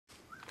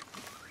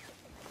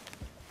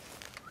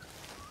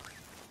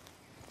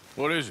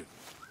What is it?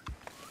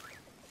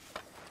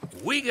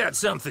 We got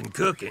something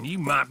cooking you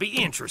might be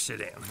interested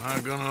in. Am I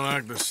gonna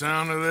like the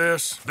sound of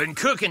this? Been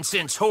cooking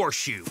since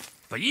Horseshoe,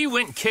 but you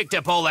went and kicked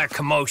up all that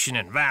commotion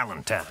in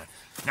Valentine.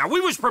 Now,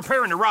 we was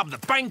preparing to rob the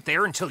bank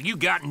there until you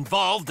got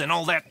involved in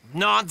all that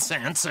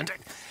nonsense, and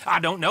I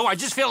don't know, I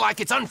just feel like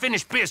it's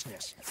unfinished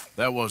business.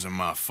 That wasn't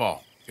my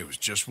fault. It was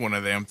just one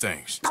of them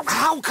things.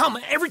 How come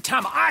every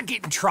time I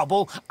get in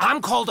trouble,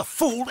 I'm called a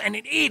fool and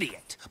an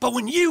idiot? But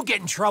when you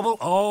get in trouble,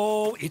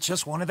 oh, it's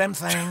just one of them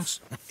things.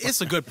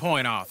 It's a good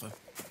point, Arthur.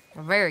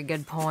 A very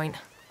good point.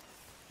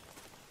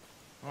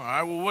 All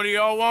right, well, what do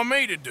y'all want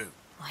me to do?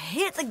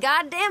 Hit the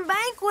goddamn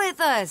bank with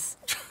us.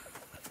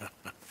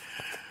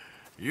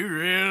 You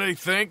really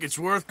think it's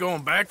worth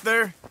going back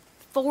there?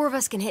 4 of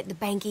us can hit the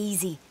bank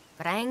easy,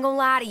 but I ain't gonna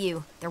lie to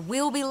you. There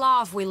will be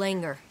law if we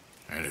linger.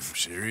 And if we're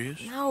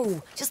serious?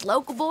 No, just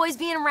local boys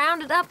being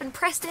rounded up and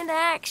pressed into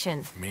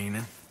action.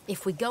 Meaning?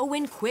 If we go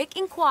in quick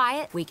and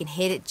quiet, we can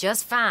hit it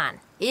just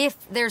fine. If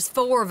there's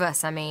 4 of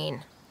us, I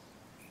mean.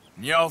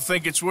 Y'all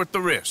think it's worth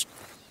the risk?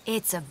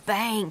 It's a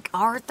bank,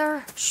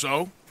 Arthur.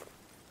 So?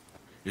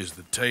 Is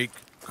the take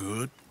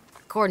good?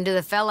 According to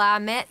the fella I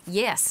met,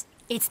 yes.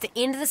 It's the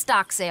end of the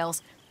stock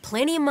sales.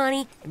 Plenty of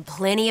money and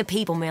plenty of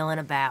people milling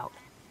about.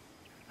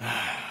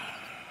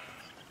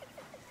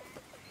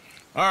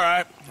 All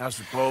right, I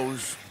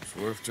suppose it's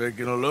worth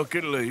taking a look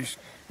at least.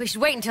 We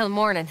should wait until the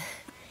morning.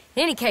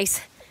 In any case,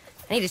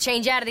 I need to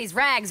change out of these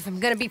rags if I'm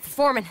gonna be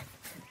performing.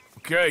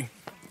 Okay.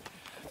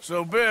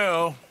 So,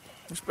 Bill,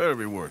 this better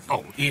be worth it.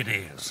 Oh, it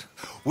is.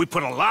 We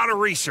put a lot of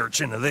research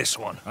into this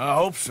one. I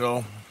hope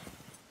so.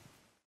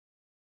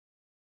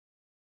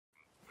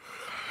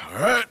 All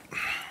right.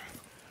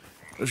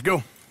 Let's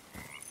go.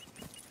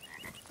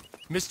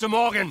 Mr.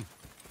 Morgan.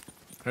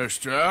 Herr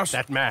Strauss?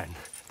 That man.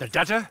 The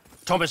debtor,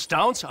 Thomas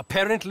Downs,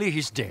 apparently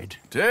he's dead.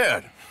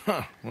 Dead?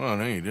 Huh. Well,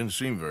 no, he didn't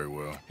seem very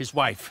well. His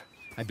wife.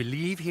 I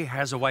believe he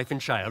has a wife and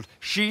child.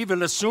 She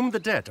will assume the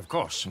debt, of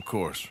course. Of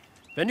course.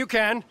 Then you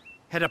can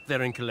head up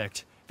there and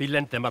collect. We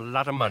lent them a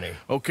lot of money.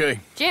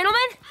 Okay. Gentlemen,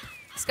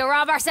 let's go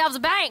rob ourselves a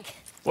bank.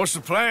 What's the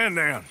plan,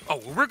 then?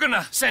 Oh, we're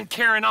gonna send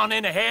Karen on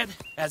in ahead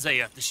as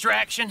a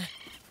distraction.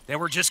 Then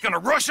we're just gonna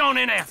rush on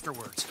in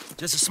afterwards.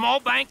 Just a small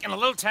bank in a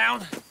little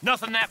town.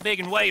 Nothing that big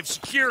in way of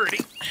security.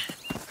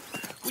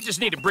 We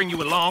just need to bring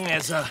you along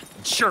as a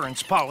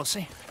insurance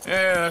policy.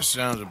 Yeah, that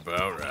sounds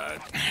about right.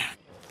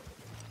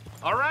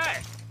 All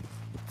right.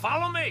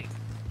 Follow me.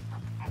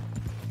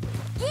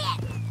 Yeah.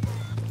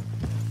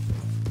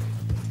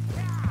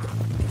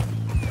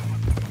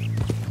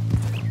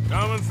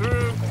 Coming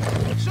through.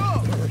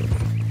 Sure.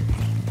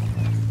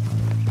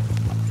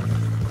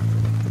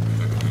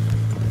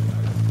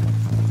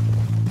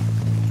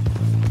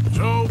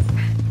 So,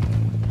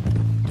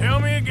 tell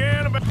me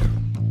again about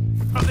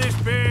this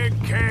big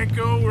can't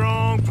go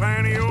wrong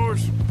plan of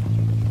yours.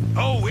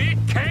 Oh, it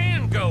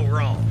can go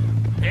wrong.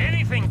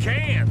 Anything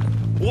can,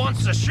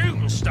 once the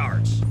shooting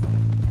starts.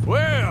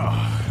 Well,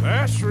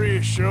 that's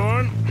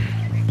reassuring.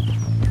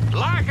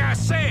 Like I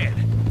said,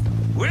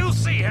 we'll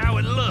see how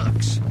it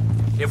looks.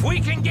 If we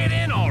can get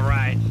in all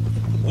right,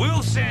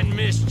 we'll send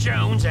Miss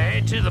Jones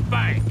ahead to the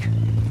bank.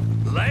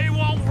 They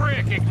won't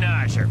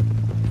recognize her.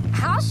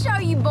 I'll show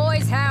you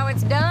boys how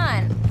it's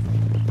done.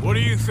 What are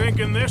you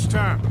thinking this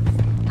time?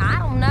 I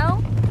don't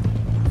know.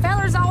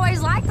 Fellers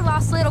always like the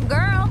lost little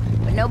girl,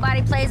 but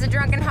nobody plays a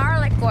drunken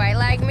harlot quite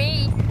like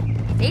me.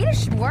 It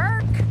should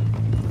work.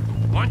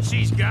 Once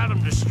she's got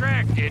them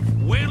distracted,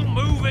 we'll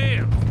move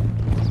in.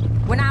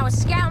 When I was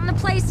scouting the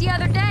place the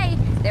other day,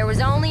 there was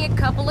only a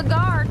couple of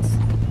guards.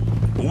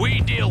 We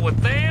deal with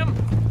them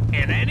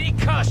and any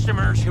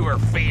customers who are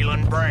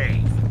feeling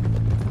brave.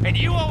 And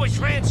you always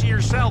fancy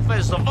yourself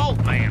as the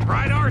Vault Man,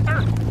 right,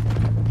 Arthur?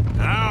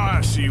 Now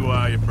I see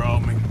why you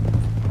brought me.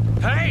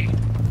 Hey,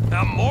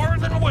 I'm more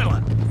than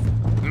willing.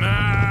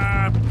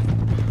 Nah,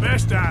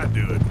 best I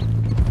do it.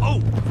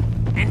 Oh,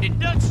 and did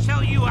Dutch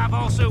tell you I've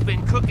also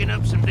been cooking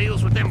up some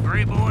deals with them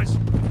Grey Boys?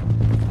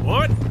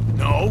 What?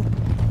 No.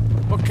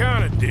 What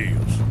kind of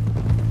deals?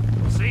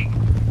 See,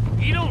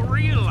 you don't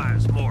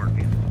realize,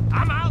 Morgan.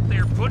 I'm out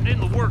there putting in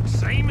the work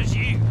same as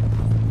you.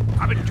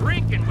 I've been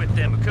drinking with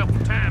them a couple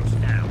times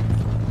now.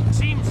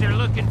 Seems they're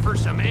looking for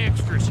some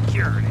extra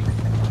security.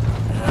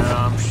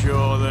 Yeah, I'm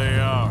sure they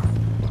are.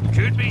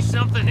 Could be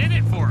something in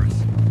it for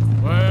us.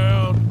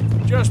 Well,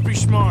 just be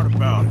smart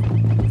about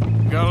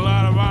it. Got a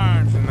lot of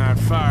irons in that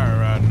fire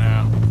right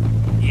now.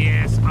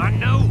 Yes, I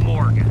know,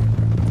 Morgan.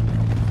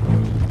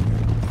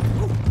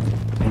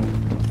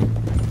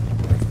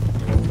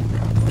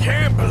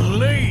 Can't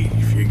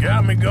believe you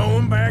got me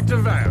going back to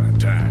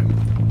Valentine.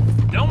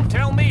 Don't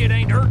tell me it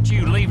ain't hurt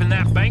you leaving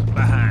that bank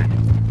behind.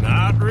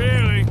 Not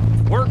really.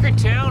 Work in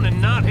town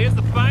and not hit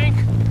the bank?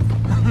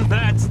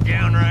 That's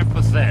downright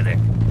pathetic.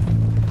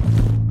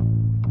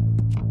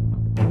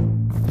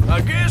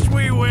 I guess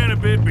we went a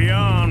bit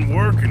beyond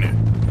working it.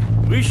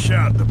 We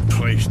shot the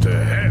place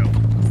to hell.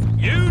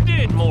 You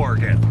did,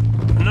 Morgan.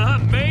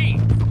 Not me.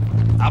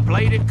 I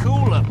played it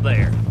cool up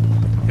there.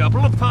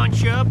 Couple of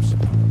punch-ups,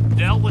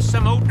 dealt with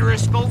some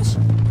O'Driscolls.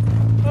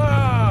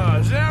 Ah,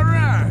 is that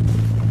right?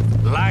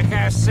 Like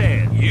I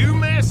said, you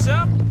mess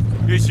up,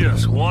 it's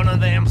just one of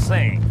them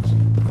things.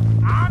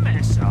 I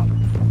mess up,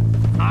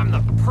 I'm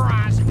the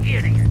prize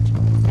idiot.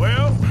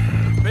 Well,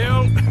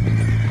 Bill,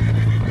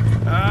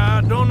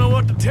 I don't know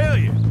what to tell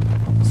you.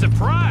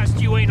 Surprised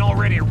you ain't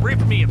already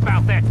ripped me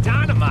about that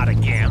dynamite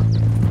again.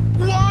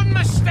 One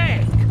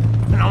mistake,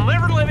 and I'll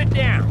never live it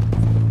down.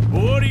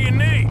 What do you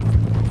need?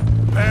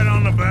 Pat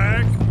on the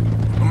back?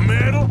 A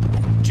medal?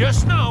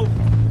 Just know,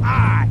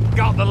 I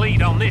got the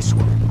lead on this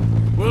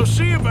one. We'll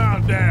see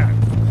about that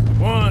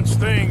once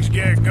things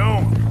get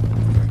going.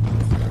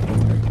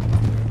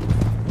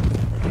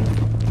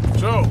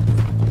 So,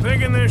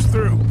 thinking this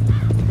through.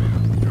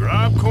 You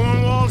rob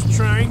Cornwall's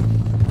train.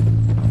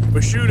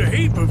 We shoot a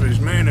heap of his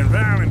men in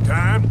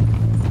Valentine.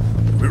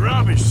 We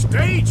rob his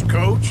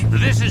stagecoach.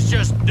 This is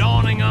just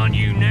dawning on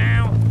you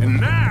now?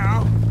 And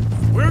now,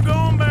 we're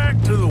going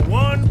back to the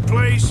one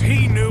place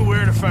he knew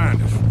where to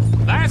find us.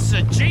 That's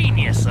the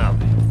genius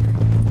of it.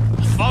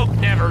 Folk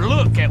never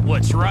look at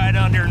what's right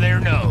under their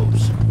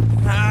nose.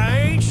 I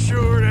ain't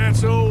sure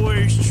that's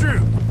always true.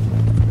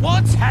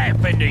 What's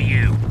happened to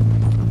you?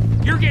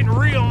 You're getting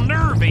real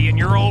nervy in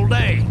your old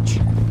age.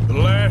 The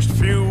last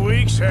few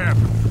weeks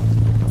happened.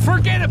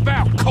 Forget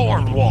about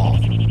Cornwall.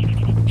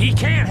 He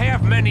can't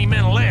have many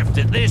men left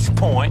at this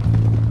point.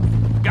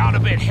 Got a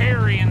bit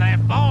hairy in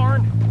that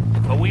barn,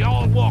 but we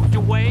all walked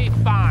away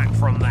fine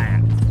from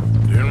that.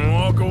 Didn't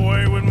walk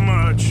away with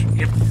much.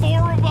 If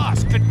 4 of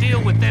us could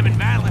deal with them in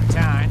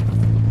Valentine,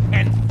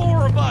 and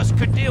 4 of us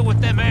could deal with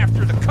them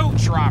after the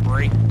coach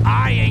robbery,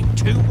 I ain't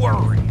too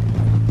worried.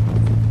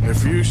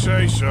 If you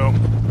say so.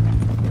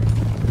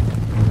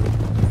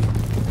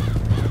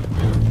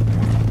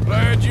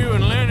 Glad you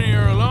and Lenny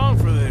are along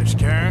for this,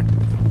 Karen.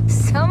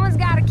 Someone's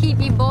gotta keep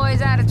you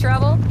boys out of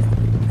trouble.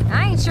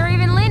 I ain't sure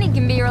even Lenny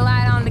can be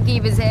relied on to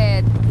keep his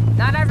head.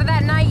 Not after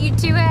that night you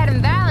two had in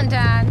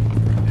Valentine.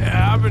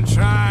 Yeah, I've been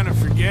trying to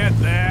forget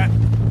that.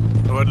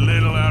 What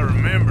little I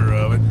remember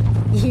of it.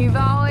 You've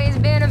always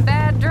been a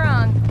bad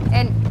drunk.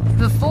 And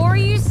before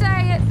you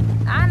say it,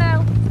 I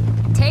know.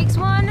 Takes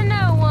one to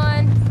know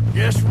one.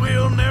 Guess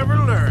we'll never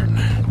learn.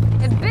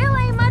 And Bill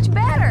ain't much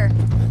better.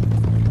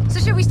 So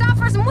should we stop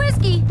for some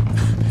whiskey?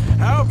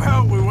 How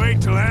about we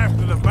wait till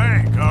after the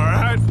bank, all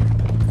right?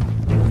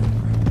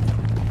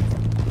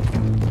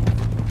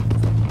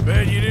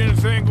 Bet you didn't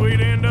think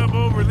we'd end up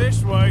over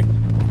this way.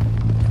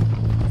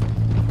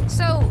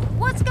 So,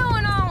 what's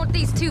going on with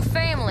these two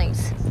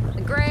families?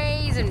 The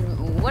Grays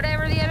and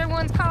whatever the other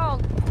one's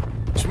called?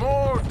 It's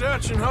more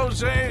Dutch and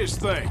Hosea's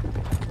thing.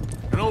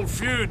 An old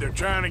feud they're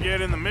trying to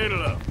get in the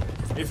middle of.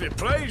 If it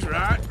plays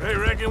right, they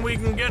reckon we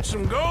can get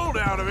some gold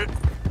out of it.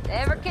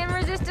 Never can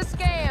resist a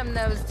scam,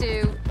 those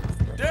two.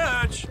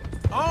 Dutch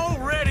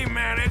already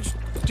managed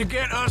to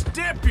get us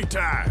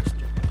deputized.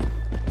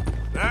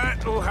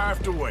 That'll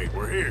have to wait.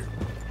 We're here.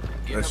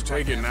 Let's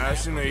take it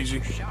nice and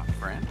easy. Shot,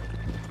 friend.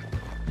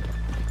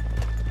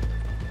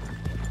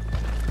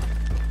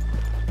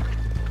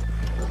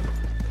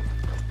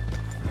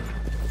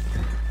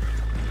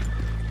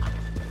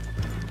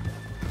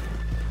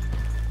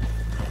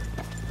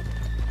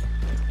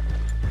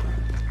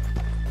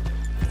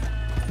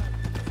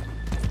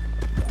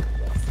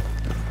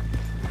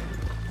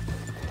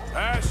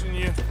 Passing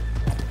you.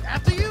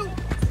 After you!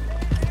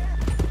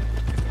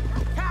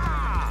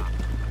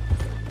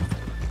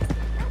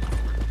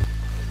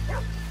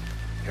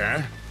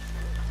 Karen,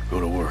 go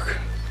to work.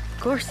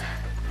 Of course.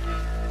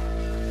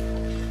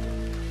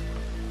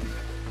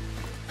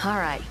 All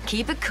right,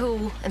 keep it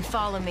cool and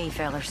follow me,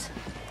 fellers.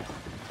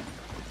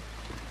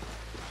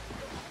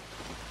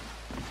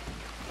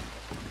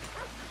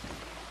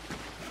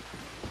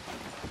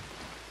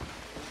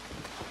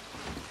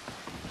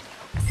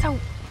 So,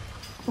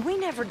 we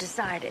never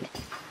decided.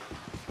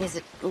 Is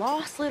it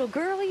lost little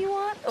girl you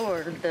want,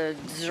 or the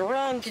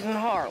drunken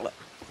harlot?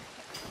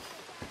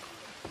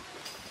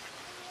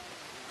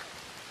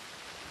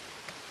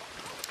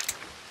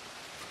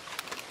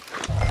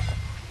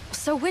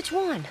 So which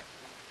one?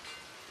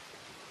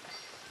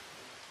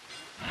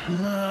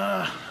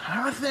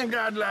 I think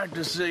I'd like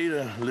to see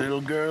the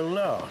little girl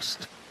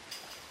lost.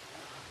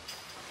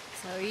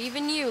 So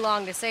even you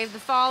long to save the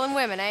fallen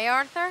women, eh,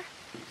 Arthur?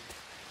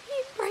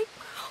 You break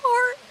my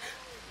heart.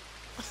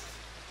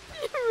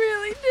 You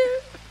really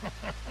do.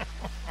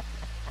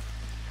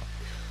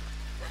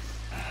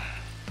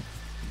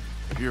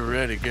 If you're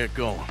ready, get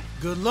going.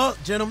 Good luck,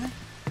 gentlemen.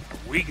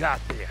 We got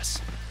this.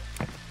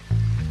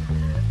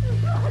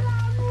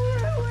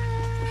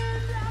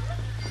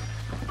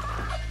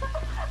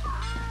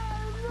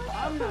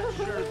 I'm not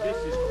sure this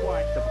is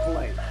quite the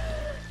place.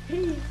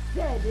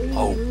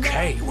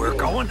 Okay, we're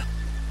going.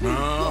 No,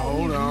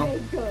 hold on.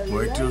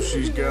 Wait till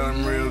she's got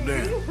him reeled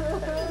in.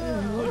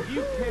 Would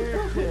you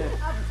care to...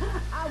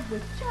 I'm a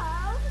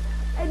child,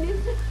 and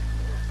it's just,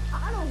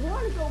 I don't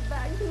want to go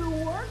back to the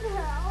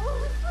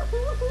workhouse.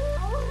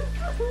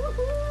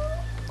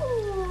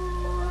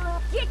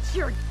 Get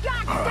your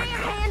goddamn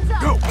hands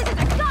up! This is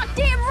a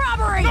goddamn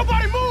robbery!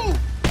 Nobody move!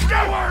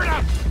 Get word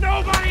up!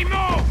 Nobody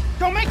move!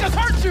 Don't make us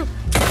hurt you!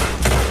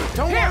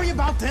 Don't worry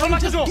about them. Unlock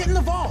the Just door. get in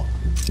the vault.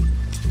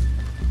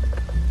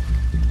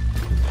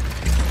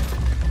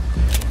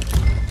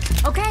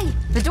 Okay,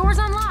 the door's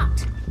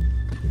unlocked.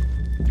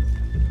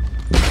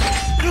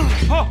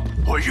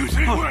 Oh, you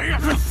think we're here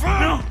for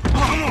fun?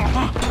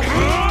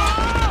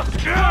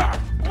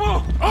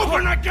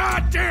 Open the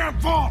goddamn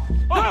vault!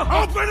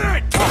 Open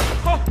it!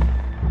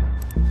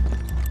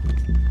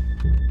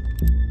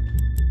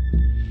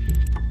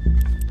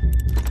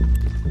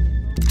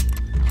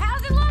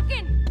 How's it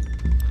looking?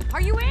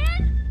 Are you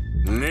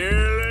in?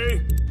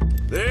 Nearly.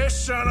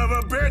 This son of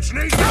a bitch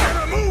needs to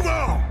get a move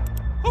on!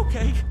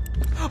 Okay.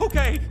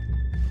 Okay.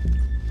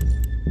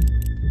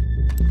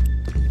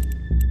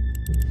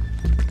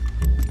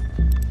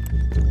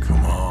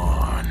 Come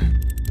on.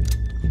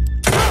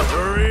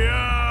 Hurry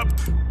up!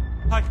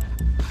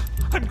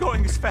 I'm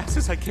going as fast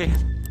as I can.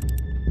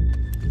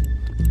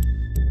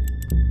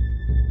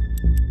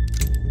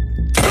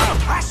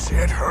 I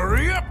said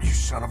hurry up, you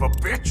son of a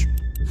bitch!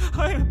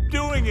 I am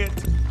doing it.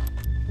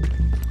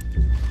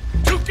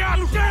 Too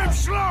goddamn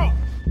slow!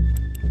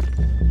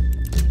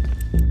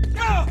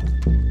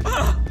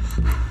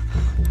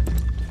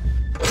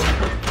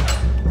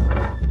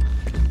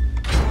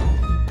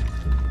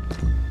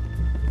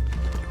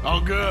 All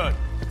good.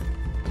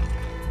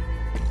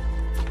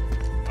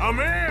 I'm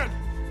in!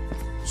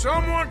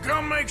 Someone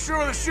come make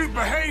sure the chute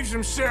behaves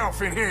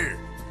himself in here.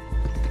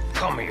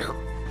 Come here.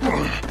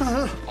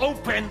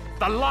 Open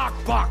the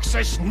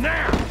lockboxes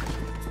now!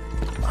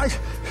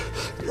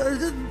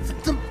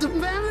 The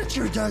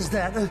manager does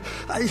that.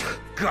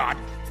 God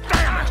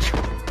damn it!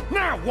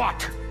 Now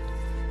what?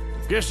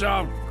 Guess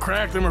I'll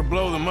crack them or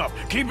blow them up.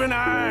 Keep an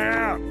eye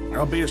out.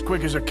 I'll be as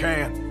quick as I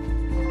can.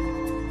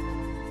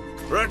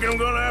 Reckon I'm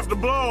gonna have to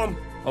blow them.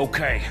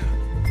 Okay.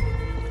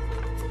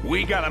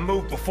 We gotta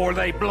move before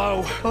they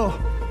blow.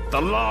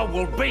 The law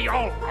will be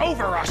all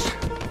over us.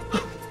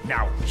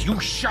 Now, you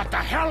shut the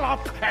hell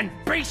up and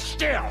be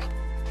still!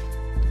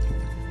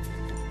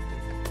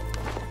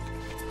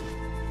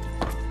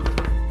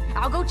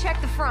 I'll go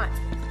check the front.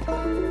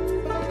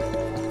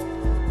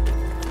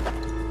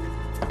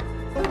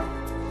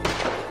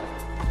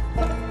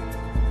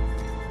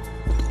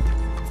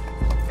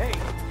 Hey,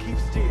 keep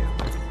still.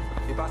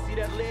 If I see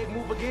that leg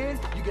move again,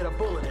 you get a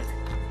bullet in it.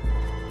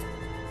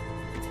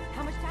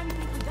 How much time do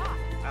you think we got?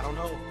 I don't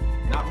know.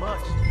 Not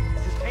much.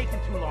 This is taking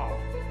too long.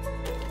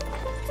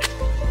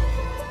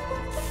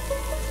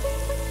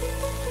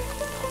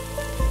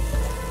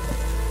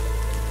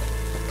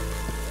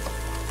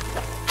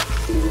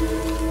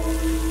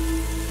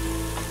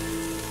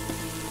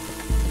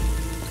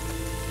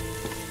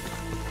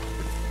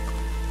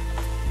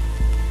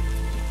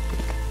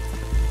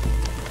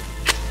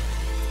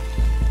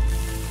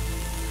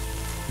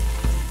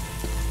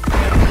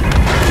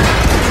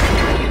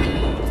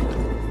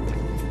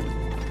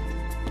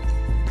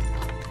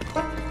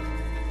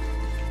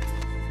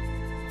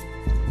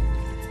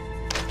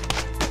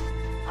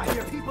 I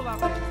hear people out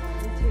there.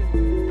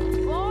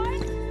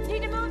 Boys,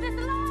 need to move this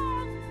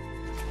along.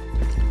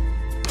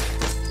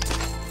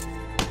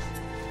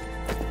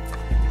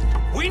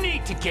 We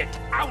need to get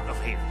out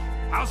of here.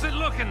 How's it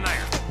looking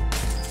there?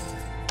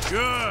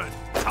 Good.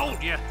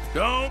 Told you.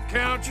 Don't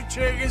count your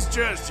chickens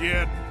just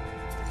yet.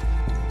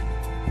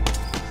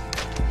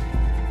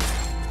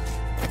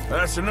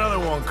 That's another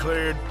one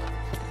cleared.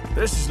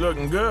 This is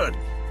looking good.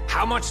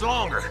 How much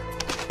longer?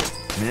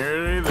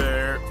 Nearly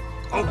there.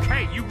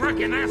 Okay, you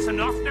reckon that's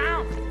enough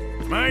now?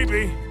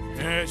 Maybe.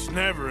 It's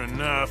never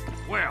enough.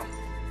 Well,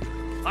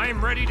 I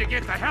am ready to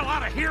get the hell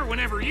out of here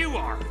whenever you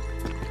are.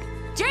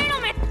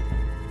 Gentlemen!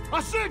 I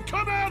said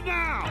come out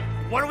now!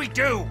 What do we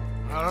do?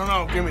 I don't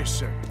know. Give me a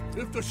second.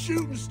 If the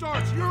shooting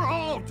starts, you're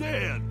all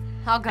dead.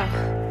 I'll go.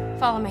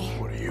 Follow me.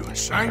 What are you,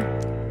 insane?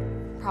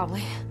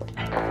 Probably.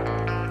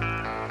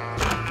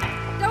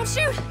 Don't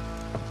shoot!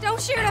 Don't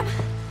shoot him!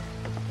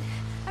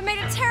 I made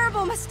a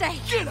terrible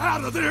mistake. Get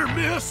out of there,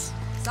 miss!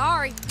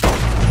 Sorry.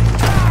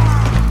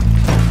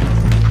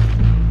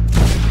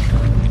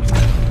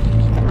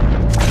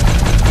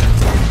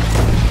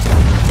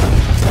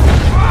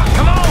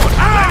 Come on!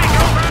 Let it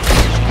go, man!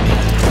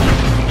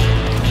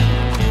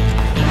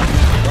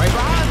 Right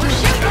behind you.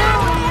 Shoot now!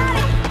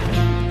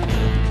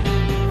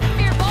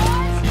 Here,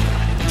 boys!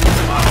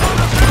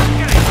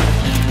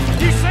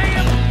 You see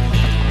him?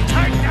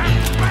 Take that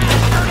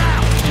bastard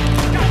out!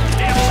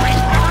 Goddamn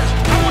street robbers!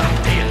 I want him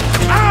dead!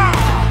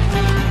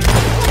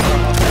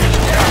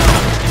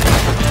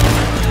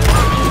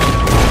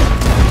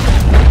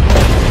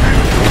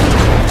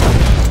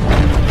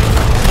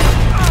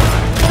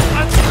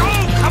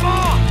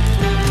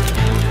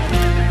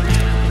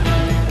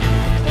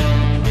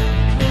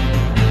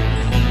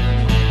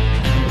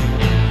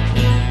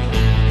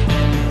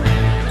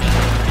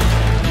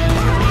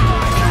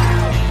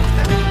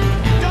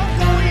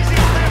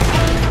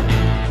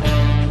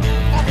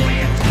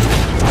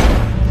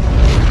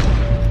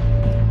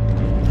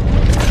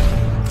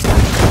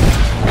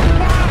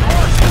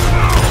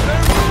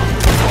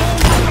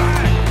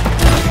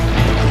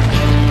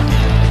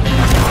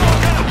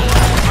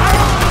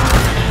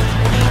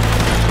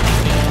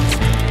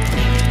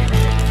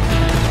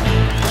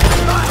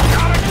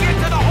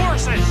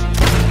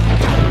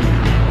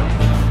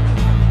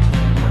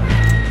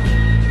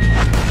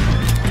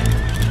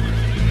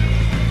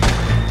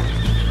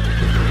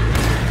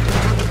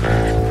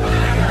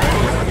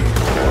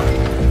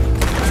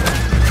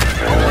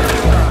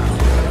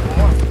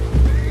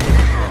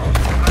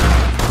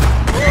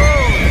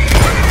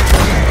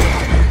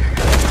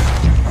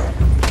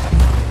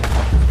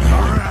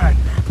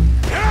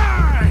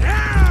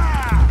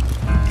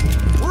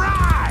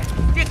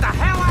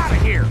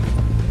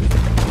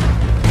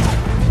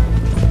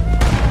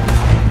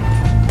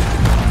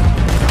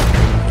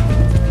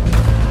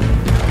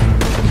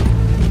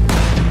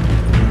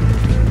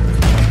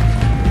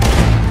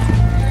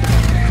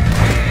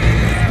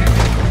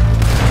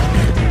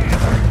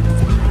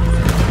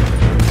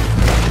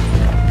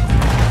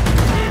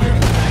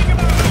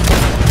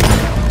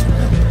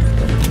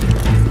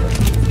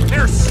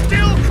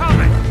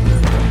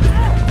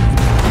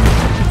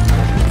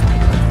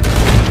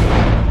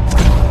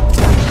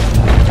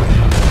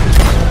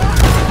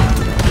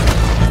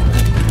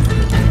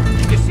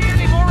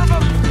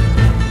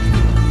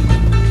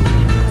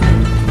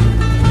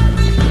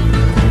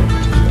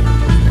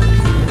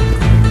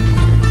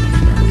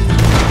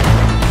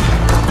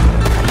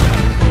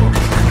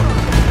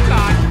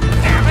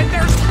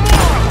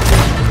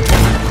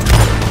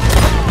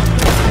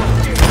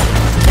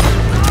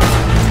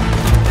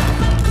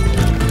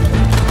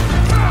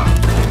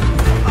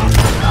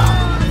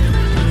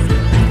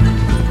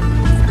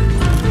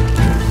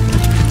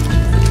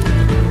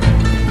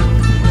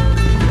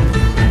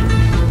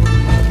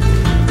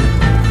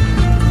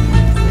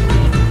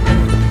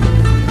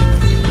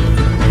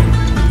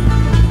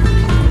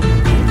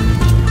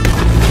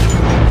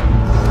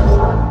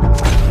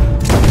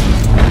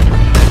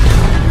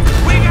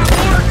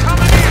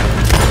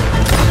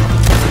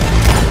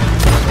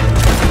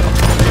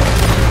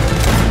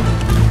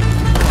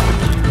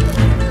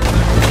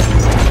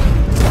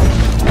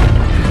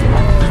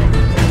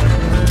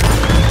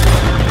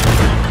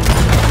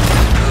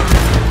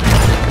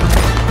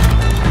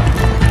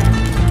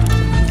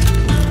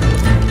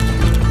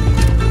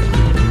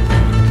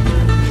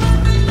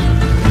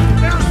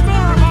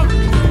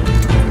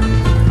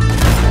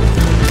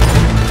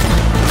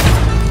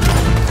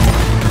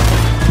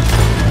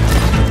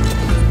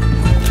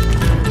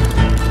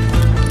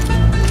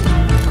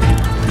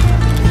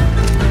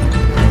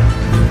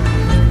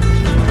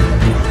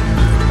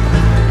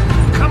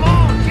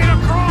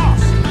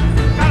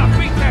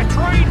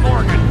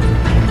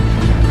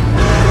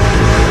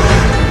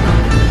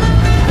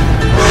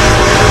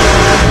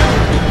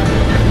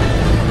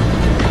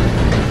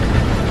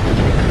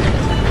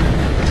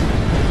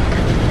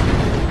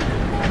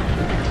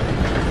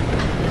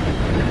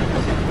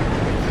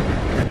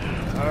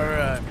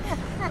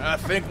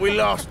 think we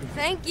lost him.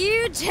 Thank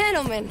you,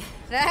 gentlemen.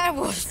 That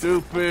was...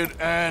 Stupid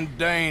and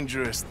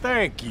dangerous.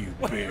 Thank you,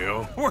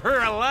 Bill.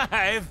 We're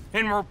alive,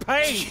 and we're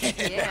paid.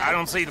 Yeah. I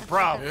don't see the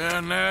problem. Yeah,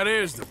 and that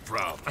is the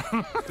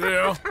problem.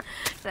 Still,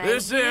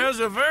 this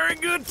is a very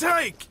good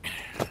take.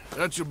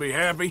 Dutch will be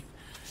happy,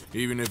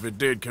 even if it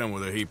did come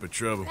with a heap of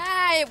trouble.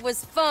 Ah, it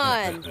was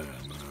fun.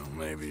 Well,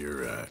 maybe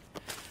you're right.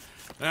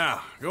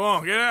 Now, go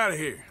on, get out of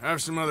here. I have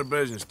some other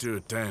business to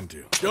attend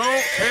to. Don't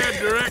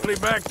head directly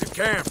back to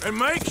camp, and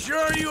make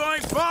sure you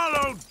ain't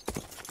followed.